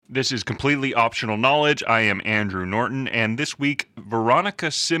This is Completely Optional Knowledge. I am Andrew Norton, and this week, Veronica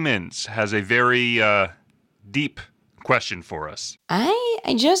Simmons has a very deep question for us.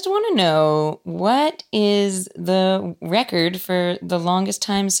 I just want to know, what is the record for the longest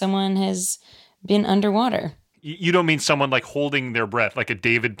time someone has been underwater? You don't mean someone like holding their breath, like a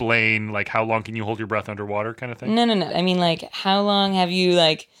David Blaine, like how long can you hold your breath underwater kind of thing? No. I mean, like, how long have you,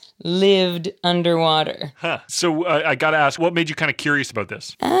 lived underwater? Huh. So I got to ask, what made you kind of curious about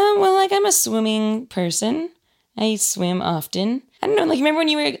this? I'm a swimming person. I swim often. I don't know, remember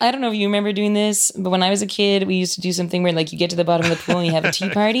when I don't know if you remember doing this, but when I was a kid, we used to do something where, you get to the bottom of the pool and you have a tea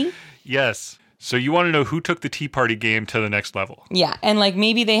party. Yes. So you want to know who took the tea party game to the next level? Yeah, and,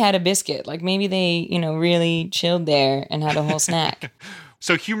 maybe they had a biscuit. Maybe they, really chilled there and had a whole snack.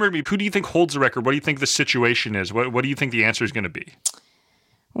 So humor me. Who do you think holds the record? What do you think the situation is? What do you think the answer is going to be?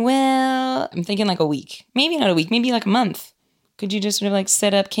 Well, I'm thinking a week. Maybe not a week, maybe a month. Could you just sort of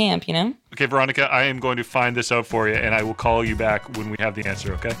set up camp, Okay, Veronica, I am going to find this out for you, and I will call you back when we have the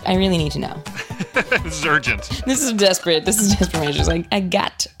answer, okay? I really need to know. This is urgent. This is desperate. This is desperate measures. I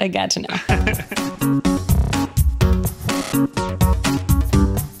got to know.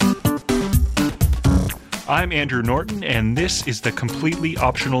 I'm Andrew Norton, and this is the Completely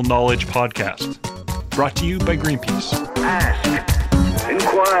Optional Knowledge Podcast, brought to you by Greenpeace. Ask,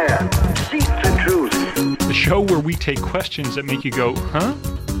 inquire, seek the truth. The show where we take questions that make you go, huh?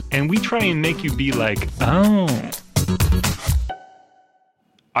 And we try and make you be like, oh.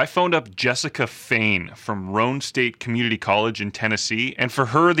 I phoned up Jessica Fain from Roane State Community College in Tennessee, and for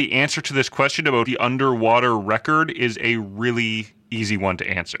her, the answer to this question about the underwater record is a really easy one to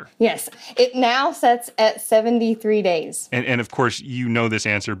answer. Yes, it now sets at 73 days. And of course, you know this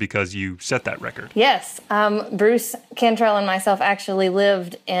answer because you set that record. Yes, Bruce Cantrell and myself actually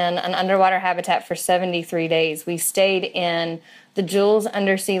lived in an underwater habitat for 73 days. We stayed in the Jules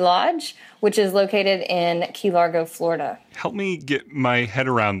Undersea Lodge, which is located in Key Largo, Florida. Help me get my head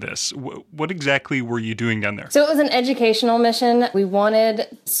around this. What exactly were you doing down there? So it was an educational mission. We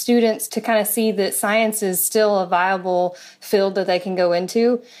wanted students to kind of see that science is still a viable field that they can go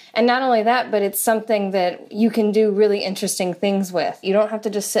into. And not only that, but it's something that you can do really interesting things with. You don't have to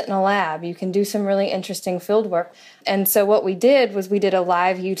just sit in a lab. You can do some really interesting field work. And so what we did was we did a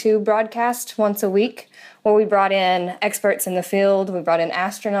live YouTube broadcast once a week, where we brought in experts in the field, we brought in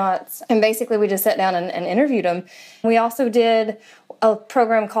astronauts, and basically we just sat down and interviewed them. We also did a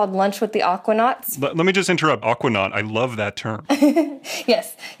program called Lunch with the Aquanauts. Let me just interrupt. Aquanaut, I love that term.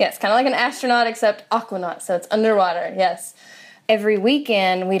 Yes, kind of like an astronaut except aquanaut, so it's underwater, yes. Every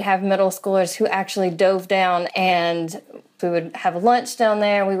weekend we'd have middle schoolers who actually dove down, and we would have lunch down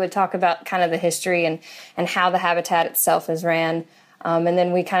there. We would talk about kind of the history and how the habitat itself is ran. And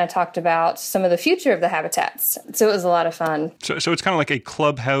then we kind of talked about some of the future of the habitats. So it was a lot of fun. So it's kind of like a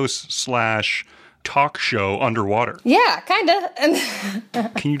clubhouse / talk show underwater. Yeah, kind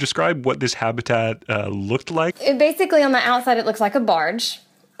of. Can you describe what this habitat looked like? Basically, on the outside, it looks like a barge.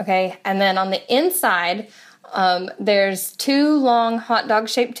 Okay. And then on the inside, there's two long hot dog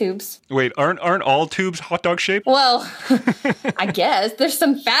shaped tubes. Wait, aren't all tubes hot dog shaped? Well, I guess there's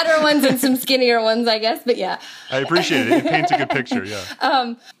some fatter ones and some skinnier ones, I guess, but yeah. I appreciate it. It paints a good picture,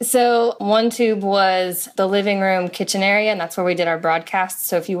 yeah. So one tube was the living room kitchen area, and that's where we did our broadcasts.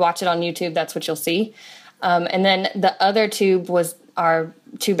 So if you watch it on YouTube, that's what you'll see. And then the other tube was our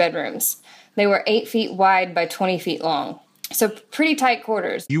 2 bedrooms. They were 8 feet wide by 20 feet long. So pretty tight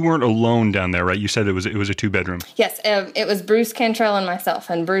quarters. You weren't alone down there, right? You said it was a 2-bedroom. Yes, it was Bruce Cantrell and myself,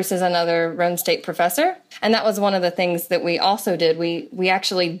 and Bruce is another Roane State professor. And that was one of the things that we also did. We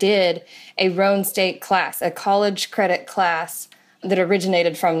actually did a Roane State class, a college credit class that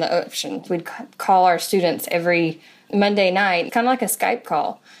originated from the ocean. We'd call our students every Monday night, kind of like a Skype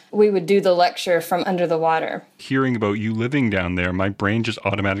call. We would do the lecture from under the water. Hearing about you living down there, my brain just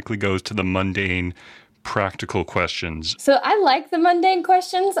automatically goes to the mundane practical questions. So I like the mundane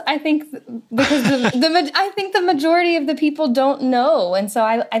questions, I think, because I think the majority of the people don't know. And so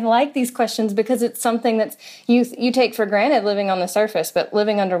I like these questions because it's something that you take for granted living on the surface, but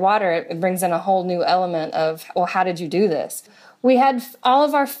living underwater, it brings in a whole new element of, well, how did you do this? We had all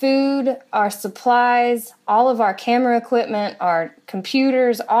of our food, our supplies, all of our camera equipment, our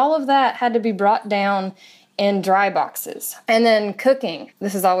computers, all of that had to be brought down in dry boxes. And then cooking.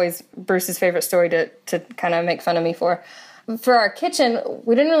 This is always Bruce's favorite story to kind of make fun of me for. For our kitchen,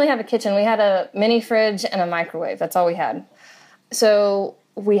 we didn't really have a kitchen. We had a mini fridge and a microwave. That's all we had. So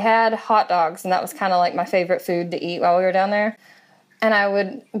we had hot dogs, and that was kind of like my favorite food to eat while we were down there. and I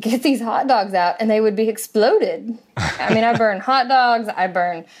would get these hot dogs out, and they would be exploded. I mean, I burn hot dogs, I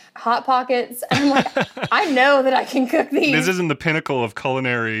burn Hot Pockets, and I'm like, I know that I can cook these. This isn't the pinnacle of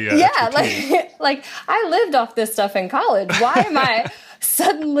culinary like I lived off this stuff in college. Why am I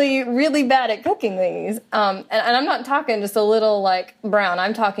suddenly really bad at cooking these? And I'm not talking just a little like brown.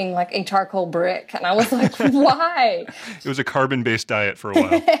 I'm talking like a charcoal brick. And I was like, why? It was a carbon-based diet for a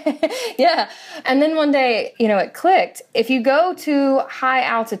while. Yeah. And then one day, it clicked. If you go to high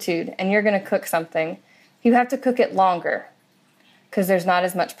altitude and you're going to cook something, you have to cook it longer because there's not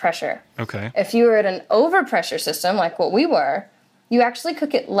as much pressure. Okay. If you were at an overpressure system like what we were, you actually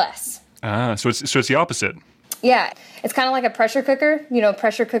cook it less. So it's the opposite. Yeah, it's kind of like a pressure cooker.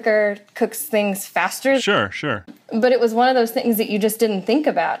 Pressure cooker cooks things faster. Sure. But it was one of those things that you just didn't think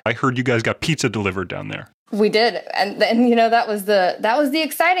about. I heard you guys got pizza delivered down there. We did, and that was the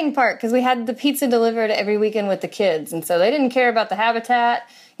exciting part because we had the pizza delivered every weekend with the kids, and so they didn't care about the habitat.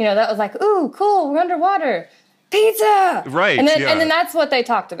 That was like, ooh, cool, we're underwater, pizza, right? And then that's what they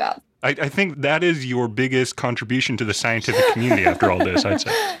talked about. I think that is your biggest contribution to the scientific community after all this, I'd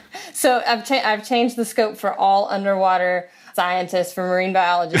say. So I've changed the scope for all underwater scientists, for marine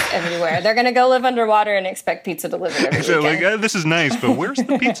biologists everywhere. They're going to go live underwater and expect pizza delivered every so weekend. This is nice, but where's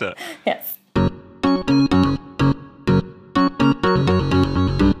the pizza? Yes.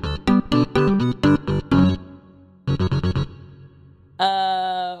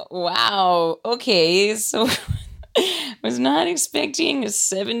 Wow. Okay, so was not expecting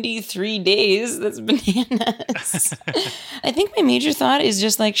 73 days. That's bananas. I think my major thought is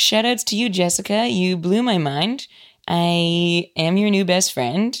just like shout outs to you, Jessica. You blew my mind. I am your new best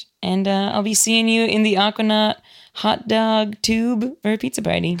friend, and I'll be seeing you in the Aquanaut hot dog tube for a pizza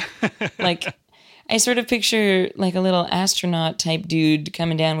party. Like, I sort of picture like a little astronaut type dude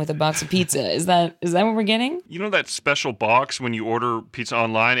coming down with a box of pizza. Is that what we're getting? You know that special box when you order pizza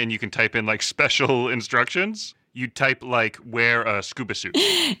online and you can type in like special instructions? You type like wear a scuba suit.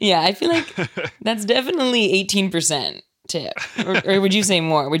 Yeah, I feel like that's definitely 18% tip. Or would you say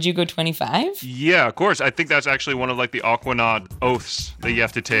more? Would you go 25? Yeah, of course. I think that's actually one of like the Aquanaut oaths that you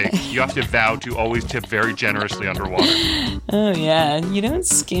have to take. You have to vow to always tip very generously underwater. Oh yeah, you don't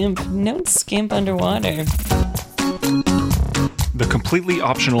skimp underwater. The Completely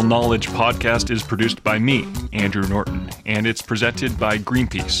Optional Knowledge podcast is produced by me, Andrew Norton, and it's presented by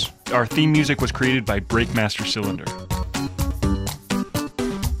Greenpeace. Our theme music was created by Breakmaster Cylinder.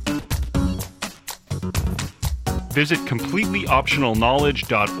 Visit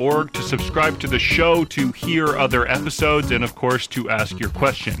completelyoptionalknowledge.org to subscribe to the show, to hear other episodes, and of course to ask your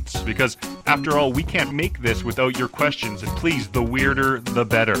questions. Because after all, we can't make this without your questions, and please, the weirder, the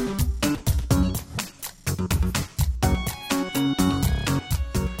better.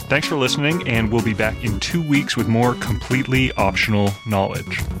 Thanks for listening, and we'll be back in 2 weeks with more completely optional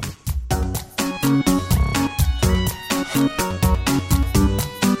knowledge.